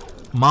be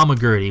Mama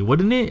Gertie,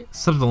 wouldn't it?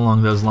 Something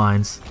along those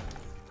lines.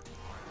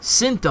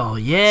 Synthol,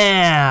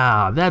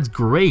 yeah, that's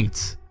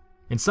great.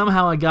 And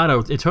somehow I got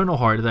an Eternal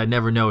Heart that I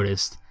never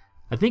noticed.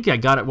 I think I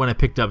got it when I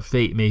picked up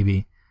Fate,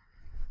 maybe.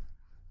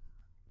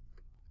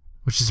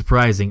 Which is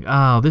surprising.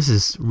 Oh, this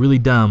is really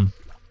dumb.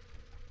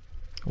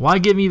 Why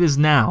give me this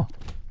now?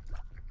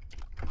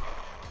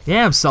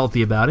 Yeah, I'm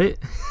salty about it.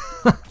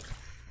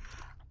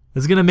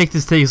 It's gonna make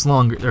this taste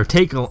longer, or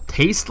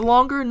taste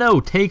longer?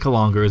 No, take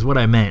longer is what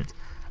I meant.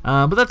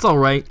 But that's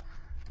alright.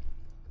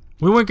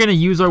 We weren't going to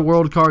use our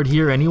world card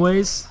here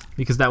anyways,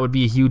 because that would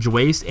be a huge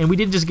waste. And we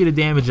did just get a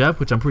damage up,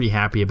 which I'm pretty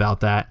happy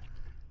about that.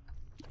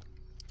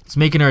 It's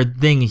making our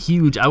thing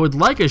huge. I would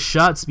like a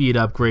shot speed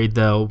upgrade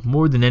though,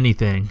 more than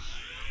anything.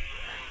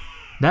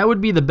 That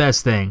would be the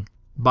best thing,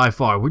 by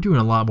far. We're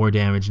doing a lot more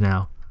damage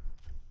now.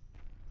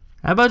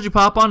 How about you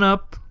pop on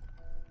up?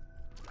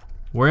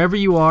 Wherever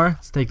you are,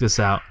 let's take this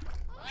out.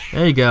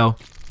 There you go.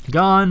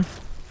 Gone.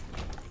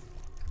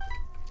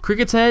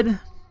 Cricket's Head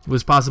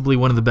was possibly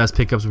one of the best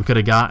pickups we could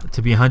have got,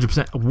 to be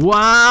 100%.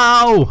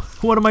 Wow!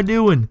 What am I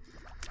doing?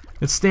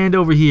 Let's stand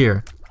over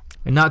here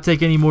and not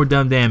take any more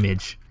dumb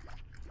damage.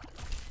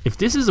 If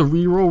this is a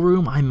reroll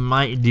room, I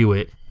might do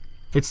it.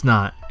 It's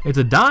not. It's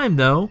a dime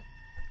though.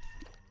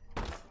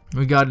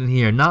 We got in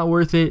here. Not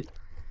worth it.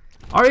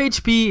 Our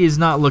HP is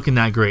not looking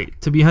that great,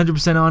 to be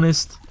 100%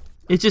 honest.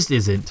 It just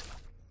isn't.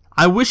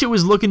 I wish it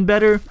was looking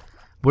better,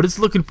 but it's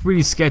looking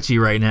pretty sketchy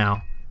right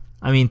now.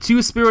 I mean,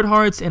 2 spirit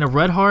hearts and a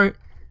red heart.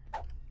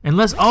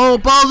 Unless, oh,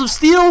 balls of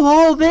steel!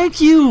 Oh, thank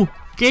you,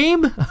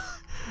 game.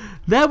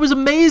 That was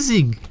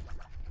amazing.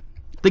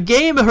 The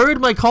game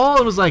heard my call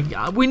and was like,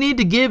 we need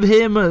to give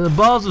him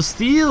balls of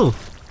steel.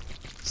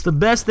 It's the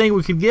best thing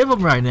we could give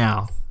him right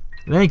now.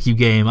 Thank you,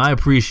 game. I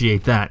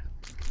appreciate that.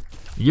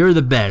 You're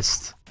the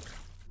best.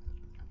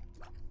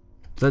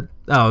 That,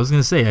 oh, I was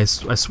gonna say, I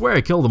swear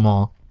I killed them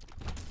all.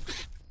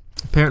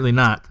 Apparently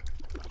not.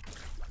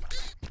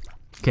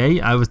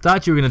 Okay, I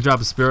thought you were gonna drop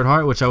a spirit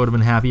heart, which I would have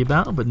been happy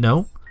about, but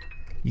no.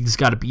 You just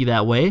gotta be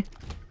that way.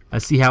 I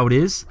see how it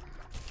is.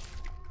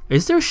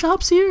 Is there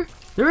shops here?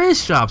 There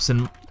is shops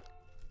in...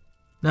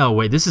 No,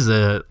 wait, this is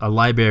a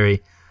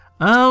library.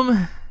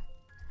 You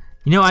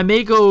know, I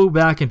may go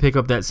back and pick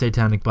up that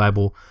Satanic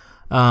Bible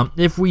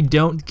if we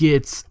don't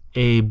get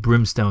a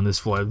brimstone this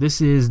floor. This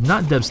is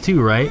not Depths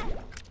 2, right?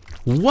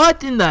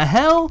 What in the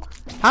hell?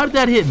 How did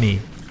that hit me?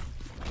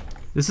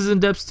 This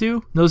isn't Depths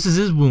 2? No, this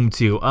is Womb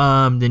 2.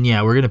 Then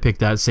yeah, we're gonna pick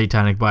that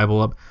Satanic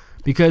Bible up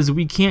because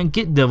we can't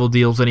get Devil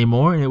Deals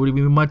anymore, and it would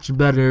be much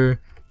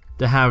better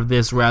to have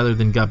this rather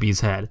than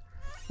Guppy's head.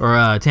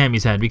 Or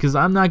Tammy's head, because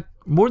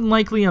more than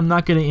likely I'm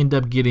not gonna end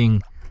up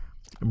getting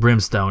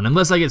Brimstone.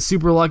 Unless I get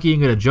super lucky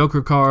and get a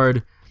Joker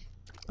card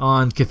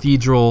on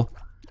Cathedral,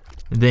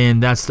 then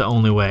that's the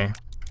only way.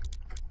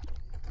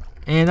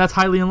 And that's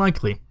highly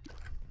unlikely.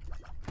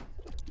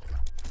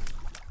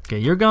 Okay,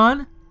 you're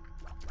gone.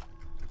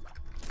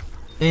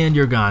 And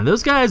you're gone.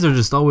 Those guys are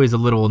just always a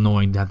little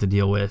annoying to have to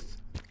deal with.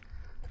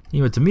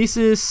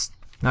 Hematemesis,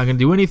 not gonna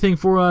do anything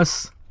for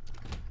us.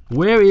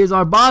 Where is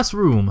our boss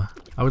room?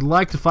 I would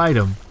like to fight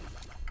him.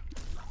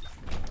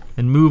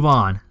 And move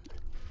on.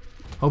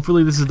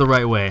 Hopefully this is the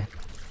right way.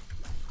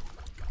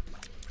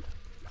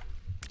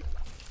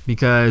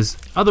 Because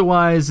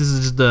otherwise this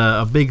is just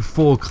a big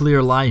full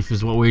clear life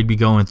is what we'd be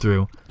going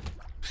through.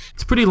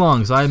 It's pretty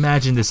long, so I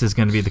imagine this is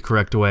going to be the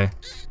correct way.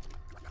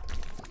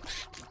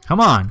 Come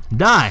on,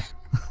 die!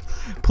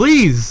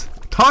 Please,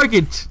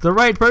 target the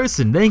right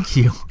person, thank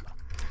you.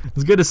 I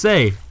was gonna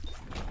say.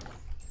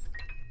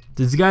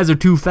 These guys are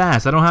too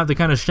fast, I don't have the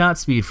kind of shot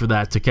speed for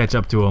that to catch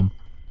up to them.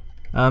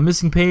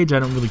 Missing page I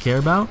don't really care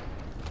about.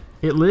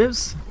 It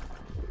lives.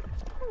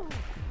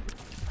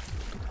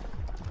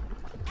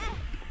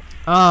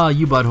 Ah,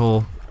 you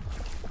butthole.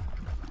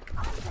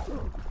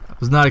 I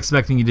was not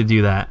expecting you to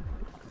do that.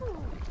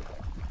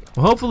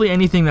 Well, hopefully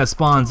anything that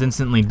spawns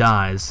instantly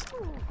dies.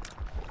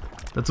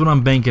 That's what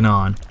I'm banking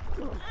on.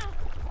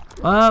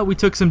 We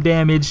took some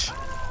damage.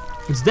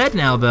 It's dead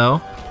now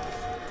though.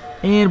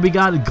 And we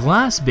got a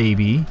glass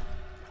baby.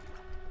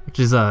 Which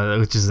is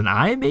an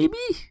eye baby?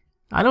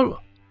 I don't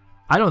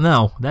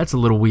know. That's a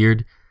little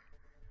weird.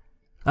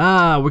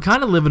 We're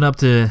kind of living up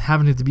to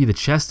having it to be the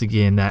chest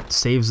again that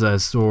saves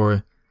us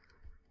or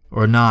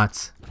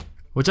not.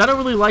 Which I don't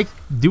really like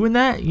doing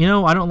that, you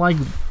know, I don't like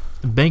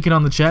banking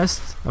on the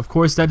chest. Of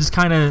course, that just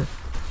kind of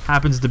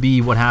happens to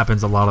be what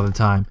happens a lot of the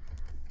time.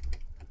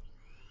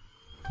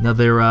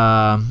 Another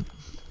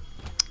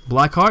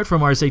black heart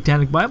from our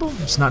Satanic Bible,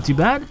 it's not too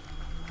bad.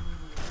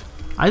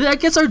 I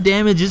guess our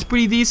damage is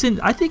pretty decent.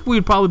 I think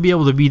we'd probably be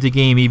able to beat the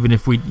game even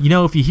if we, you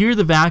know, if you hear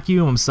the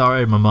vacuum, I'm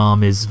sorry, my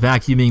mom is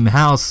vacuuming the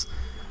house.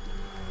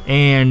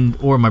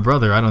 Or my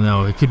brother, I don't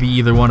know, it could be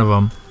either one of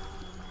them.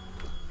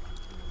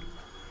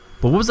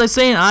 But what was I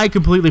saying? I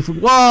completely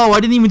whoa, I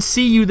didn't even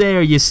see you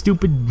there, you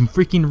stupid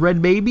freaking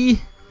red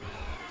baby.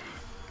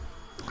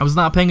 I was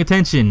not paying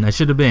attention, I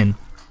should have been.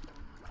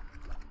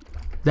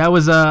 That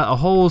was a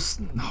whole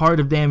heart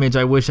of damage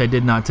I wish I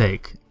did not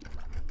take.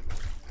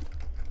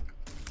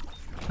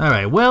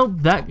 Alright, well,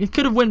 it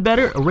could have went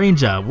better. A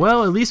range up.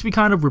 Well, at least we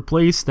kind of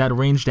replaced that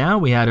range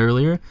down we had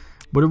earlier,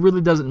 but it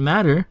really doesn't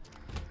matter.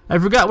 I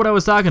forgot what I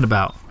was talking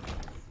about.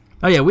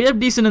 Oh yeah, we have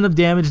decent enough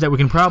damage that we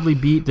can probably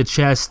beat the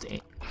chest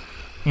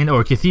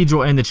or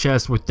Cathedral and the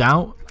chest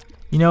without,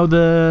 you know,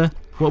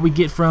 what we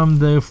get from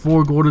the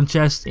 4 golden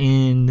chests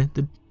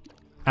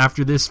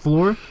after this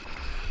floor.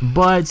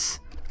 But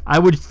I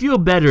would feel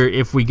better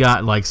if we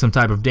got like some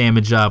type of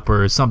damage up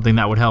or something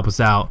that would help us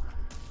out.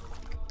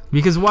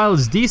 Because while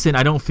it's decent,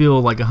 I don't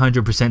feel like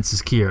 100%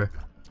 secure.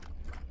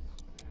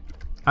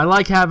 I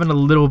like having a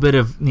little bit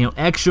of, you know,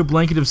 extra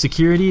blanket of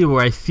security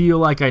where I feel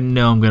like I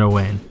know I'm gonna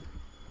win.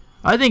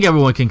 I think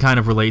everyone can kind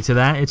of relate to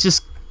that. It's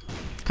just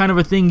kind of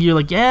a thing you're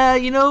like, yeah,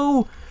 you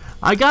know,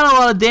 I got a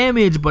lot of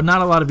damage, but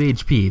not a lot of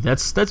HP.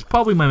 That's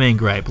probably my main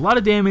gripe. A lot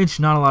of damage,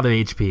 not a lot of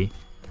HP.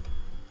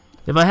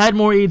 If I had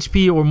more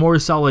HP or more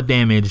solid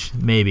damage,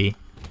 maybe.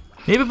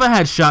 Maybe if I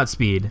had shot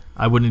speed,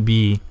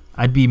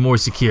 I'd be more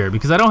secure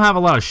because I don't have a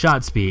lot of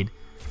shot speed.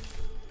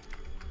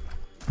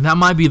 That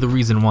might be the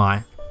reason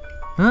why.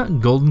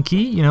 Golden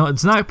key, you know,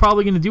 it's not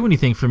probably going to do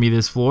anything for me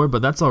this floor,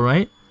 but that's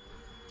alright.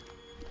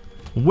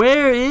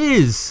 Where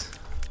is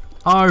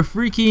our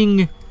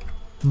freaking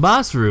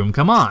boss room?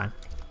 Come on.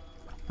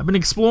 I've been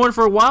exploring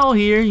for a while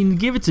here. You can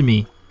give it to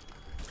me.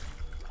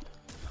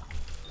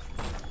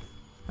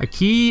 A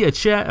key, a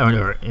chest,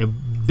 or a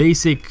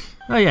basic...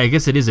 Oh yeah, I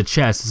guess it is a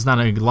chest. It's not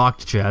a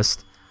locked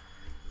chest.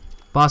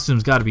 Boss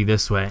room's got to be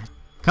this way.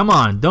 Come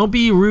on, don't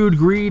be rude,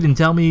 greed, and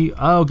tell me...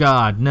 Oh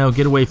god, no,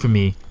 get away from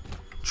me.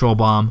 Troll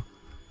bomb.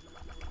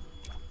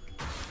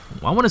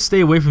 I want to stay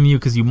away from you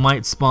because you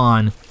might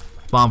spawn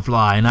bomb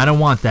fly, and I don't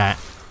want that.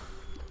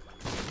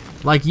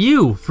 Like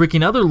you,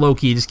 freaking other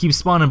Loki, just keep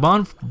spawning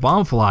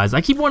bomb flies.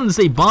 I keep wanting to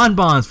say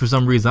bonbons for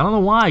some reason. I don't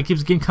know why. It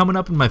keeps coming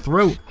up in my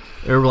throat,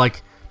 or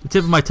like the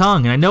tip of my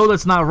tongue, and I know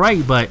that's not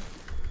right, but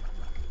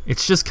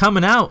it's just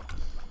coming out.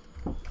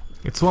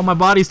 It's what my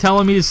body's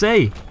telling me to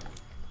say.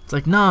 It's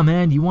like, nah,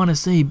 man, you want to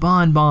say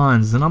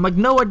bonbons. And I'm like,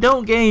 no, I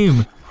don't,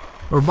 game.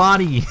 Or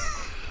body.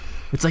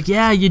 It's like,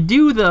 yeah, you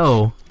do,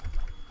 though.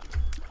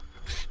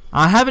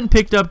 I haven't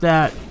picked up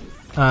that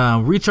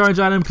recharge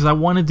item because I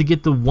wanted to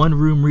get the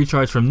 1-room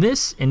recharge from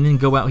this and then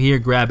go out here,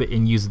 grab it,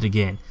 and use it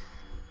again.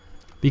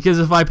 Because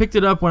if I picked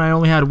it up when I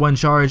only had 1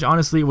 charge,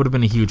 honestly, it would have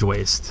been a huge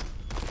waste.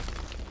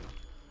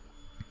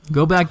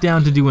 Go back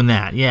down to doing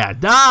that. Yeah,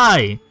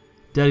 die!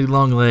 Daddy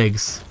long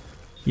legs.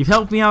 You've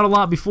helped me out a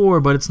lot before,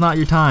 but it's not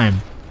your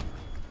time.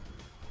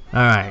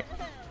 Alright.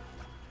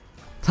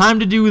 Time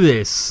to do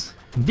this.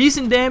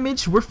 Decent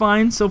damage. We're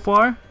fine so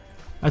far.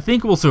 I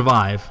think we'll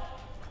survive.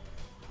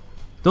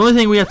 The only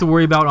thing we have to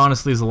worry about,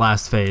 honestly, is the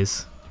last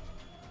phase.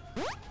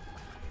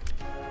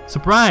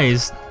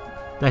 Surprised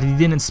that he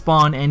didn't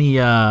spawn any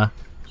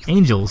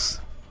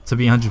angels, to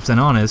be 100%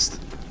 honest.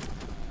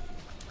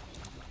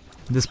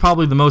 This is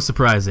probably the most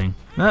surprising.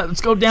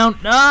 Let's go down.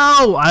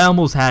 No! I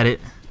almost had it.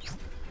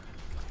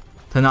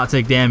 To not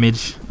take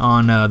damage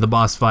on the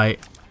boss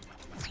fight.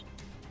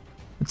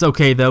 It's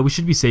okay, though. We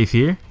should be safe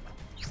here.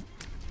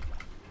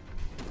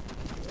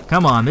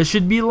 Come on. This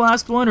should be the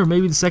last one, or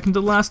maybe the second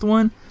to the last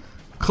one.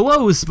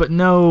 Close, but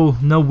no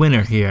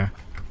winner here.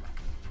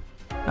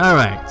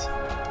 Alright.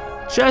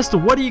 Chest,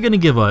 what are you going to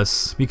give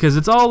us? Because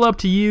it's all up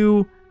to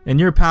you and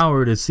your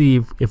power to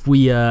see if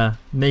we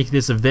make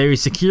this a very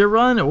secure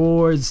run,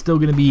 or it's still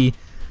going to be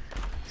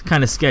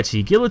kind of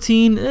sketchy.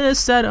 Guillotine,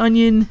 sad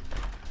onion,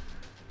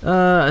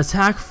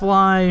 attack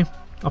fly.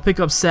 I'll pick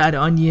up sad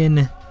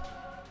onion.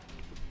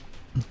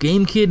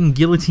 Game Kid and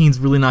guillotine's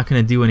really not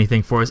going to do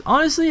anything for us.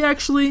 Honestly,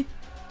 actually,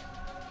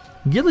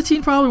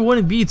 guillotine probably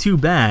wouldn't be too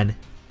bad.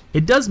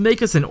 It does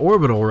make us an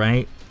orbital,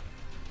 right?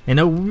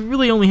 And we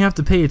really only have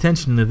to pay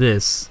attention to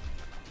this.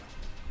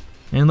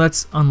 And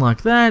let's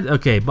unlock that.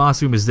 Okay,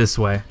 boss room is this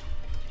way.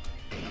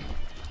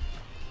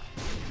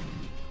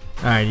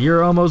 Alright,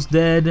 you're almost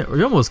dead. Or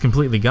you're almost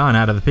completely gone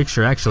out of the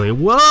picture, actually.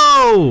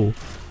 Whoa!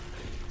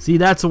 See,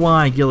 that's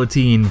why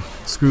guillotine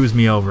screws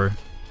me over.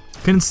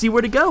 Couldn't see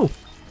where to go.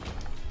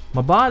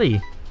 My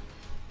body.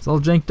 It's all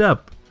janked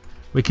up.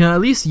 We can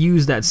at least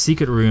use that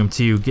secret room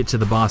to get to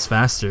the boss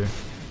faster,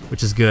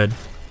 which is good.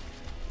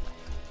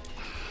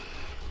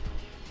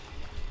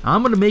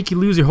 I'm gonna make you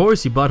lose your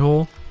horse, you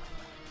butthole.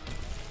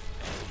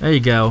 There you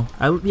go.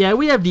 Yeah,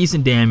 we have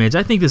decent damage.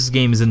 I think this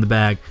game is in the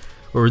bag.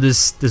 Or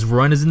this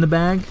run is in the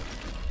bag.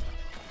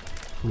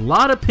 A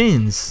lot of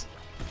pins.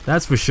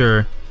 That's for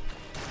sure.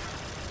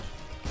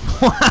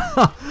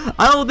 Wow.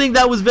 I don't think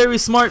that was very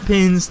smart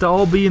pins to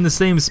all be in the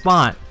same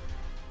spot.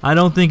 I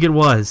don't think it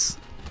was.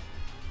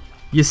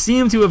 You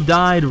seem to have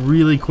died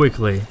really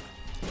quickly.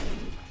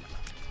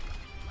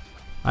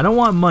 I don't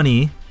want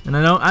money. And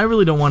I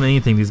really don't want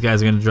anything these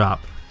guys are gonna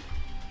drop.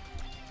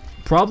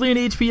 Probably an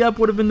HP up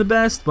would have been the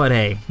best, but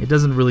hey, it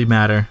doesn't really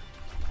matter.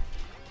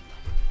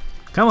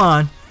 Come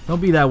on,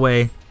 don't be that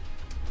way.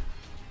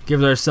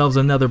 Give ourselves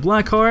another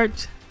black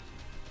heart.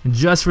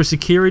 Just for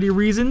security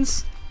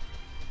reasons.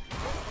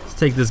 Let's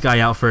take this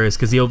guy out first,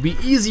 because he'll be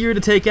easier to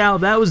take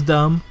out. That was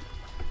dumb.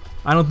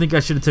 I don't think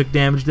I should have took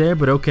damage there,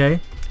 but okay.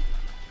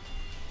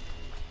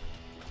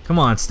 Come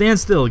on, stand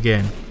still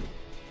again.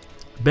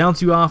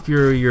 Bounce you off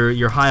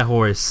your high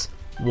horse,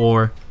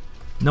 War.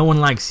 No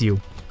one likes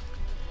you.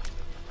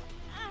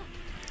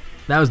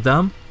 That was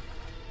dumb.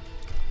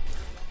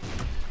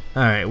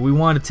 Alright, we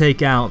want to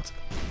take out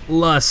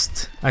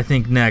Lust, I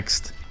think,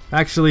 next.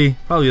 Actually,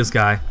 probably this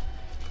guy.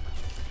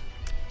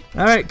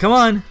 Alright, come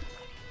on.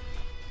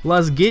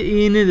 Let's get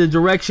in the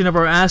direction of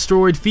our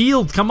asteroid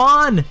field. Come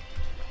on!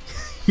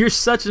 You're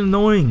such an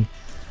annoying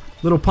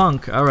little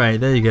punk. Alright,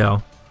 there you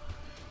go.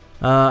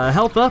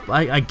 Health up,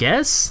 I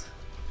guess?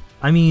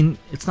 I mean,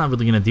 it's not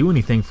really going to do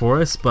anything for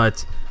us,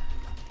 but...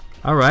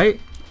 Alright.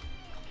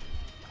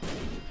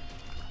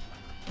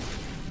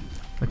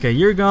 Okay,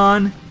 you're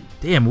gone.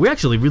 Damn, we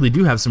actually really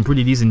do have some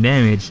pretty decent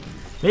damage.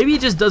 Maybe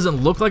it just doesn't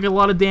look like a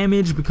lot of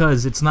damage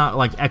because it's not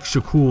like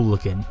extra cool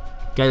looking.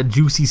 Got a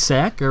juicy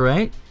sack,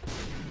 alright.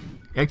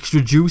 Extra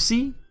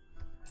juicy.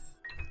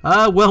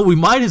 Well, we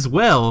might as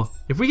well.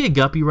 If we get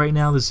Guppy right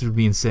now, this would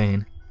be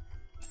insane.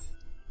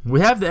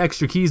 We have the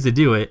extra keys to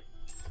do it.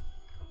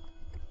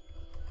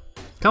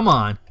 Come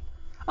on.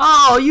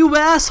 Oh, you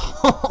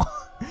asshole!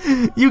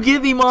 You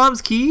give me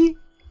mom's key?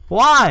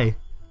 Why?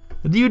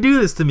 Do you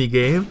do this to me,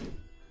 game?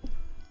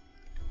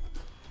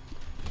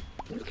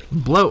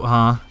 Bloat,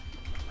 huh?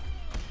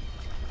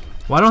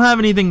 Well, I don't have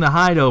anything to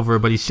hide over,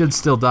 but he should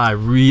still die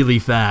really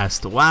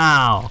fast.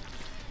 Wow.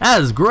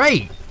 That is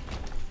great.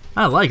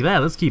 I like that.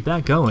 Let's keep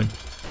that going.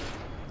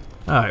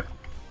 Alright.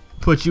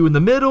 Put you in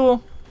the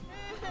middle.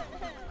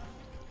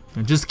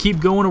 And just keep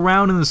going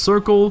around in the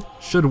circle.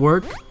 Should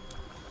work.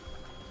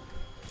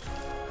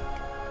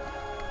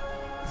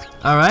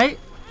 Alright.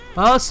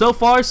 So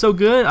far, so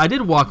good. I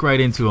did walk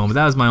right into him, but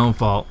that was my own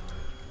fault.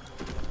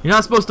 You're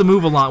not supposed to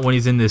move a lot when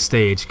he's in this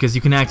stage, because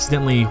you can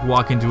accidentally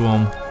walk into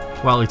him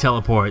while he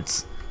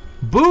teleports.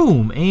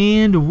 Boom!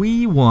 And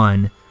we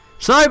won.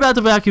 Sorry about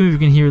the vacuum if you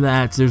can hear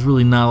that. There's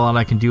really not a lot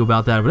I can do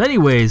about that. But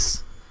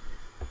anyways,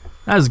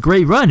 That was a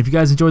great run. If you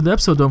guys enjoyed the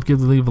episode, don't forget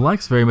to leave a like.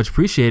 It's very much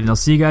appreciated. And I'll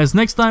see you guys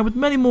next time with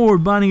many more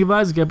Binding of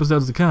Isaac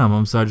episodes to come.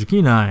 I'm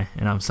SgtKeeneye,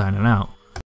 and I'm signing out.